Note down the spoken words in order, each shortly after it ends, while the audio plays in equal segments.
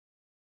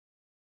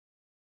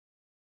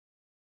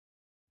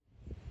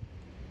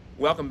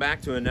Welcome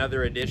back to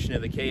another edition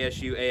of the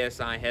KSU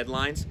ASI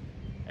Headlines.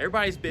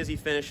 Everybody's busy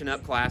finishing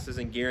up classes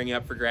and gearing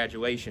up for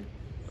graduation.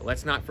 But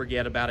let's not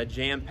forget about a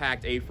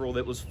jam-packed April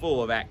that was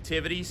full of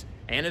activities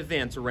and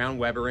events around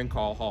Weber and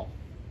Call Hall.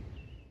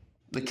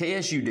 The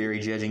KSU dairy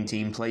judging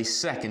team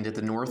placed second at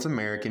the North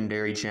American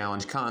Dairy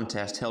Challenge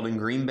contest held in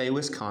Green Bay,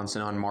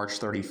 Wisconsin on March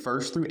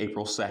 31st through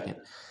April 2nd.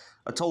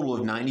 A total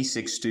of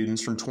 96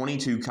 students from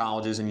 22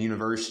 colleges and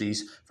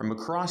universities from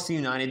across the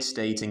United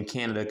States and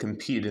Canada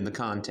competed in the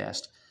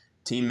contest.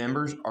 Team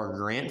members are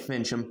Grant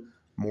Fincham,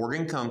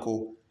 Morgan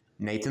Kunkel,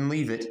 Nathan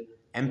Leavitt,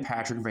 and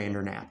Patrick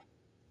Vandernap.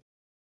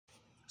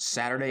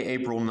 Saturday,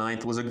 April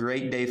 9th was a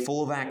great day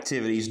full of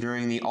activities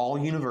during the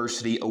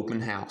All-University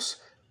Open House.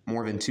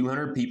 More than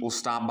 200 people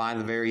stopped by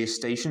the various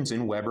stations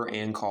in Weber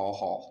and Call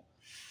Hall.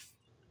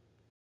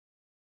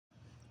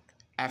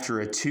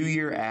 After a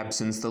 2-year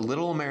absence, the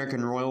Little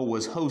American Royal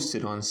was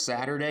hosted on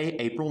Saturday,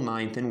 April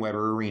 9th in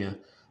Weber Arena.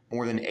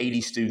 More than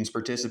 80 students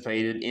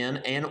participated in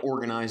and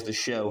organized the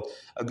show.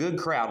 A good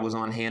crowd was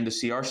on hand to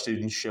see our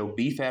students show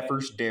beef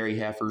heifers, dairy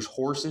heifers,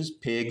 horses,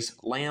 pigs,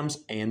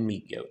 lambs, and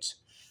meat goats.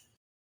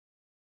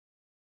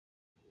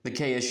 The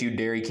KSU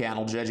Dairy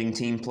Cattle Judging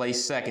Team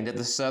placed second at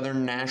the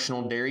Southern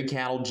National Dairy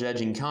Cattle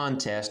Judging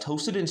Contest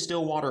hosted in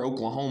Stillwater,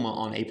 Oklahoma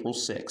on April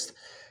 6th.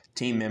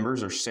 Team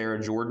members are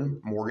Sarah Jordan,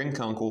 Morgan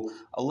Kunkel,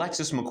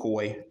 Alexis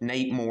McCoy,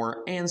 Nate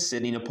Moore, and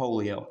Sydney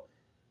Napolio.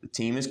 The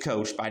team is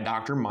coached by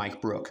Dr.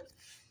 Mike Brook.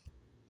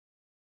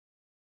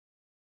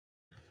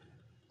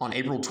 On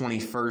April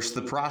 21st,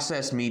 the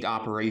Processed Meat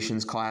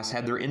Operations class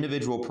had their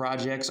individual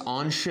projects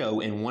on show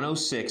in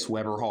 106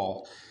 Weber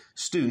Hall.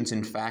 Students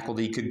and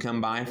faculty could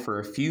come by for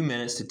a few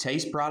minutes to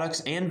taste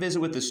products and visit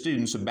with the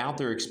students about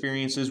their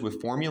experiences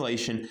with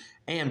formulation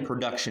and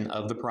production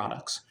of the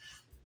products.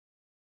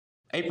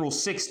 April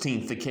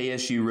 16th, the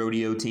KSU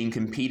Rodeo team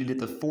competed at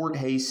the Fort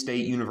Hays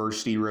State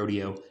University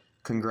Rodeo.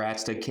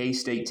 Congrats to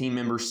K-State team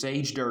member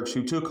Sage Dirks,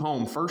 who took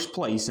home first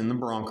place in the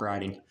bronc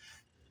riding.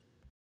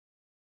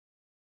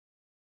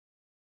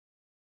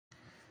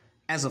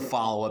 As a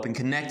follow-up and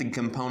connected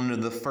component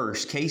of the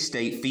first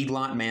K-State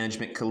Feedlot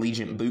Management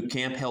Collegiate Boot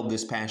Camp held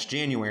this past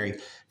January,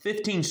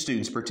 15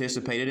 students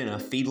participated in a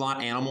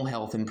feedlot animal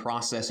health and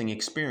processing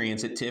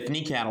experience at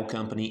Tiffany Cattle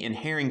Company in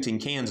Harrington,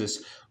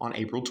 Kansas on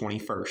April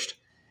 21st.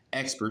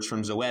 Experts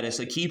from Zoetis,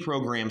 a key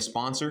program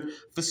sponsor,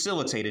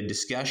 facilitated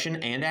discussion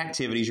and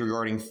activities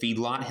regarding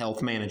feedlot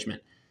health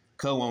management.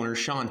 Co-owner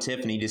Sean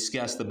Tiffany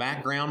discussed the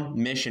background,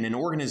 mission, and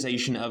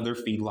organization of their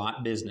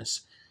feedlot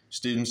business.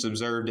 Students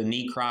observed a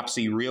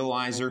necropsy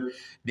realizer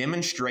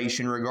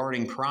demonstration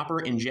regarding proper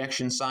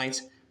injection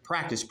sites,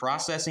 practiced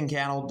processing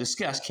cattle,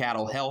 discussed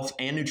cattle health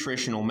and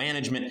nutritional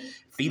management,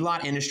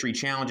 feedlot industry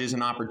challenges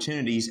and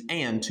opportunities,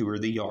 and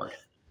toured the yard.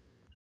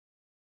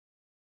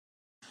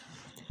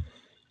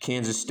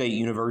 Kansas State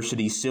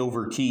University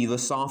Silver Key, the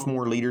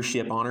Sophomore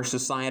Leadership Honor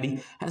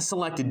Society, has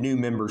selected new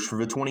members for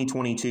the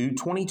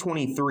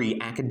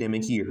 2022-2023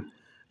 academic year.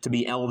 To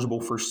be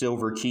eligible for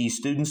Silver Key,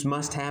 students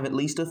must have at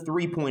least a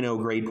 3.0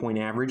 grade point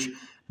average,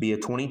 be a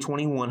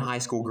 2021 high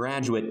school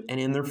graduate, and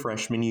in their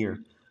freshman year.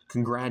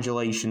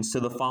 Congratulations to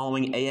the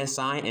following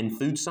ASI and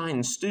food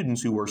science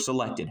students who were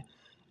selected: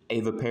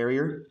 Ava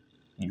Perrier,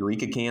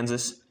 Eureka,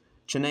 Kansas;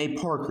 Chanae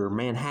Parker,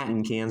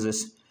 Manhattan,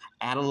 Kansas;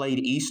 Adelaide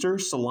Easter,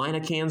 Salina,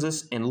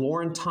 Kansas; and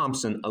Lauren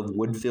Thompson of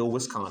Woodville,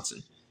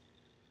 Wisconsin.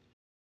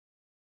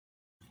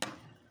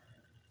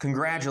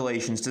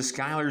 Congratulations to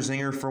Skylar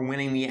Zinger for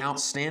winning the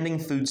Outstanding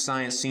Food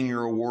Science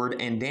Senior Award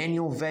and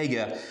Daniel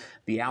Vega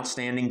the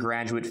Outstanding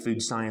Graduate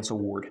Food Science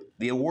Award.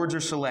 The awards are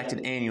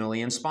selected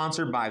annually and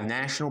sponsored by the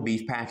National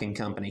Beef Packing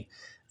Company.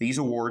 These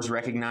awards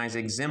recognize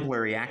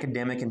exemplary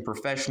academic and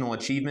professional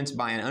achievements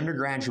by an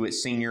undergraduate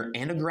senior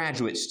and a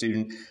graduate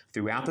student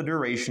throughout the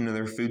duration of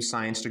their food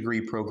science degree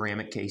program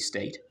at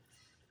K-State.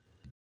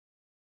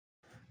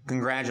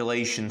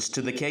 Congratulations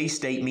to the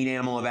K-State Meat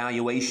Animal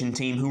Evaluation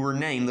Team who were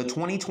named the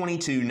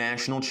 2022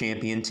 National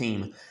Champion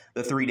Team.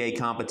 The 3-day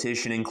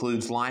competition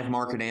includes live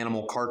market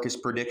animal carcass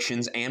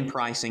predictions and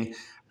pricing,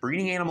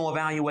 breeding animal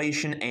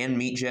evaluation, and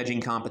meat judging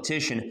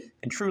competition,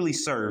 and truly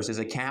serves as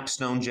a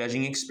capstone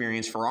judging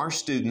experience for our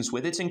students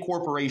with its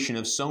incorporation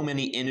of so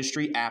many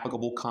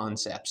industry-applicable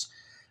concepts.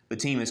 The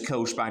team is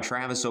coached by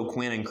Travis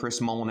O'Quinn and Chris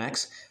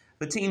Molinex.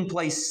 The team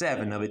placed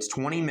 7 of its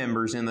 20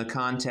 members in the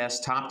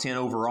contest's top 10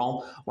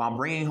 overall, while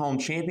bringing home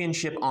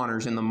championship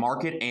honors in the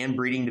market and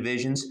breeding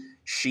divisions,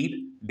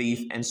 sheep,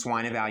 beef, and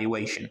swine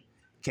evaluation.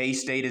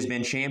 K-State has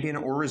been champion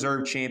or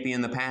reserve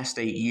champion the past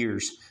 8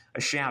 years. A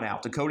shout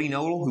out to Cody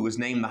Nodal, who was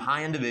named the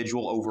high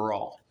individual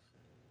overall.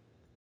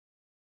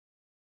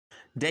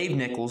 Dave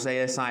Nichols,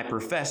 ASI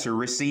professor,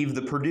 received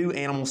the Purdue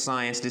Animal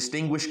Science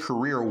Distinguished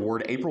Career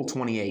Award April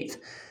 28th.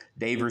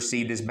 Dave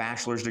received his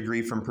bachelor's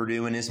degree from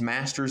Purdue and his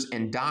master's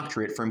and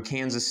doctorate from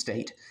Kansas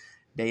State.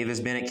 Dave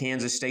has been at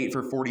Kansas State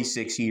for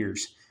 46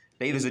 years.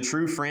 Dave is a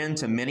true friend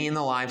to many in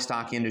the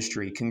livestock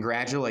industry.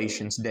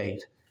 Congratulations, Dave.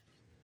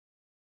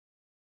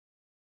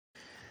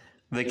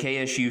 The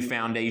KSU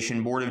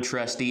Foundation Board of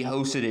Trustees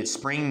hosted its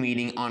spring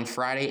meeting on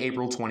Friday,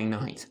 April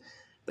 29th.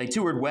 They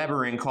toured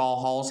Weber and Call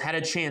Halls, had a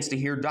chance to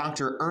hear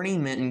Dr. Ernie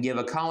Minton give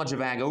a College of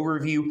Ag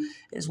overview,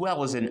 as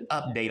well as an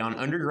update on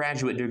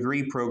undergraduate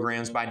degree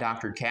programs by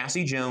Dr.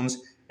 Cassie Jones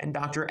and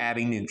Dr.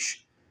 Abby Noosh.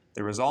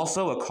 There was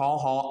also a Call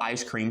Hall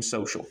ice cream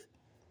social.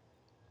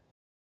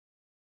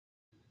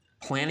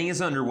 Planning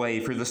is underway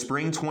for the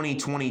spring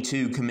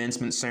 2022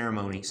 commencement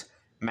ceremonies.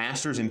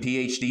 Master's and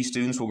PhD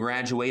students will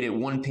graduate at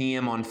 1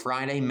 p.m. on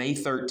Friday, May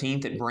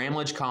 13th at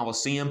Bramlage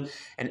Coliseum,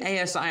 and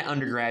ASI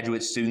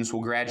undergraduate students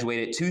will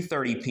graduate at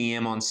 2:30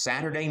 p.m. on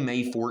Saturday,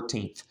 May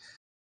 14th.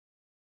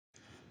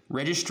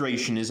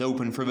 Registration is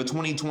open for the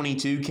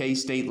 2022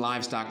 K-State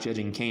Livestock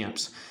Judging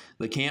Camps.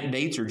 The camp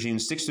dates are June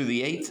 6th through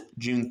the 8th,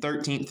 June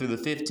 13th through the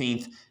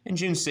 15th, and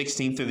June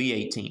 16th through the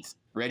 18th.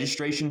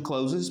 Registration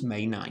closes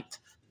May 9th.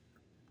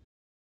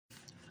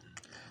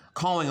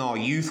 Calling all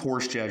youth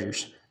horse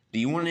judgers. Do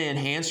you want to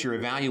enhance your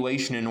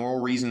evaluation and oral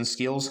reason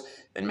skills?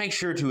 Then make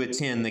sure to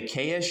attend the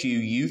KSU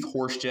Youth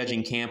Horse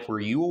Judging Camp, where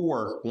you will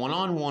work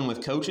one-on-one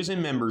with coaches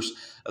and members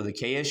of the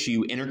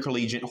KSU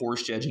Intercollegiate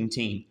Horse Judging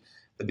Team.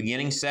 The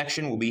beginning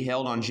section will be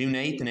held on June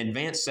 8th and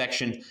advanced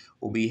section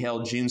will be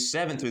held June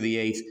 7th through the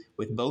 8th,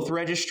 with both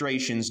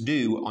registrations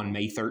due on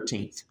May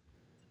 13th.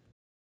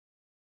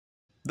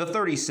 The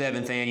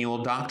 37th annual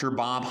Dr.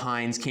 Bob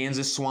Hines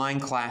Kansas Swine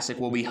Classic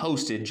will be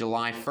hosted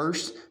July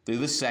 1st through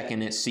the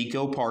 2nd at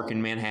Seco Park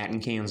in Manhattan,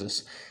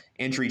 Kansas.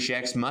 Entry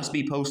checks must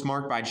be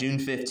postmarked by June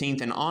 15th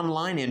and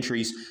online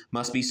entries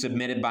must be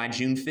submitted by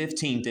June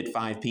 15th at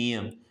 5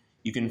 p.m.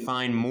 You can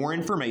find more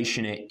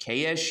information at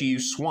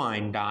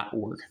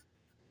ksuswine.org.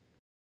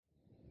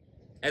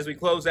 As we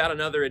close out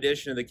another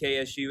edition of the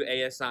KSU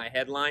ASI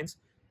Headlines,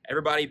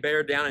 everybody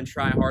bear down and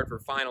try hard for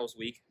finals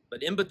week,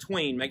 but in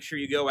between, make sure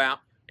you go out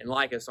and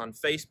like us on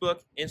Facebook,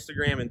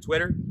 Instagram, and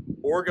Twitter,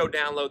 or go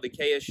download the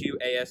KSU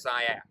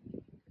ASI app.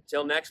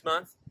 Until next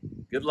month,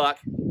 good luck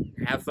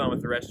and have fun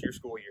with the rest of your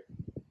school year.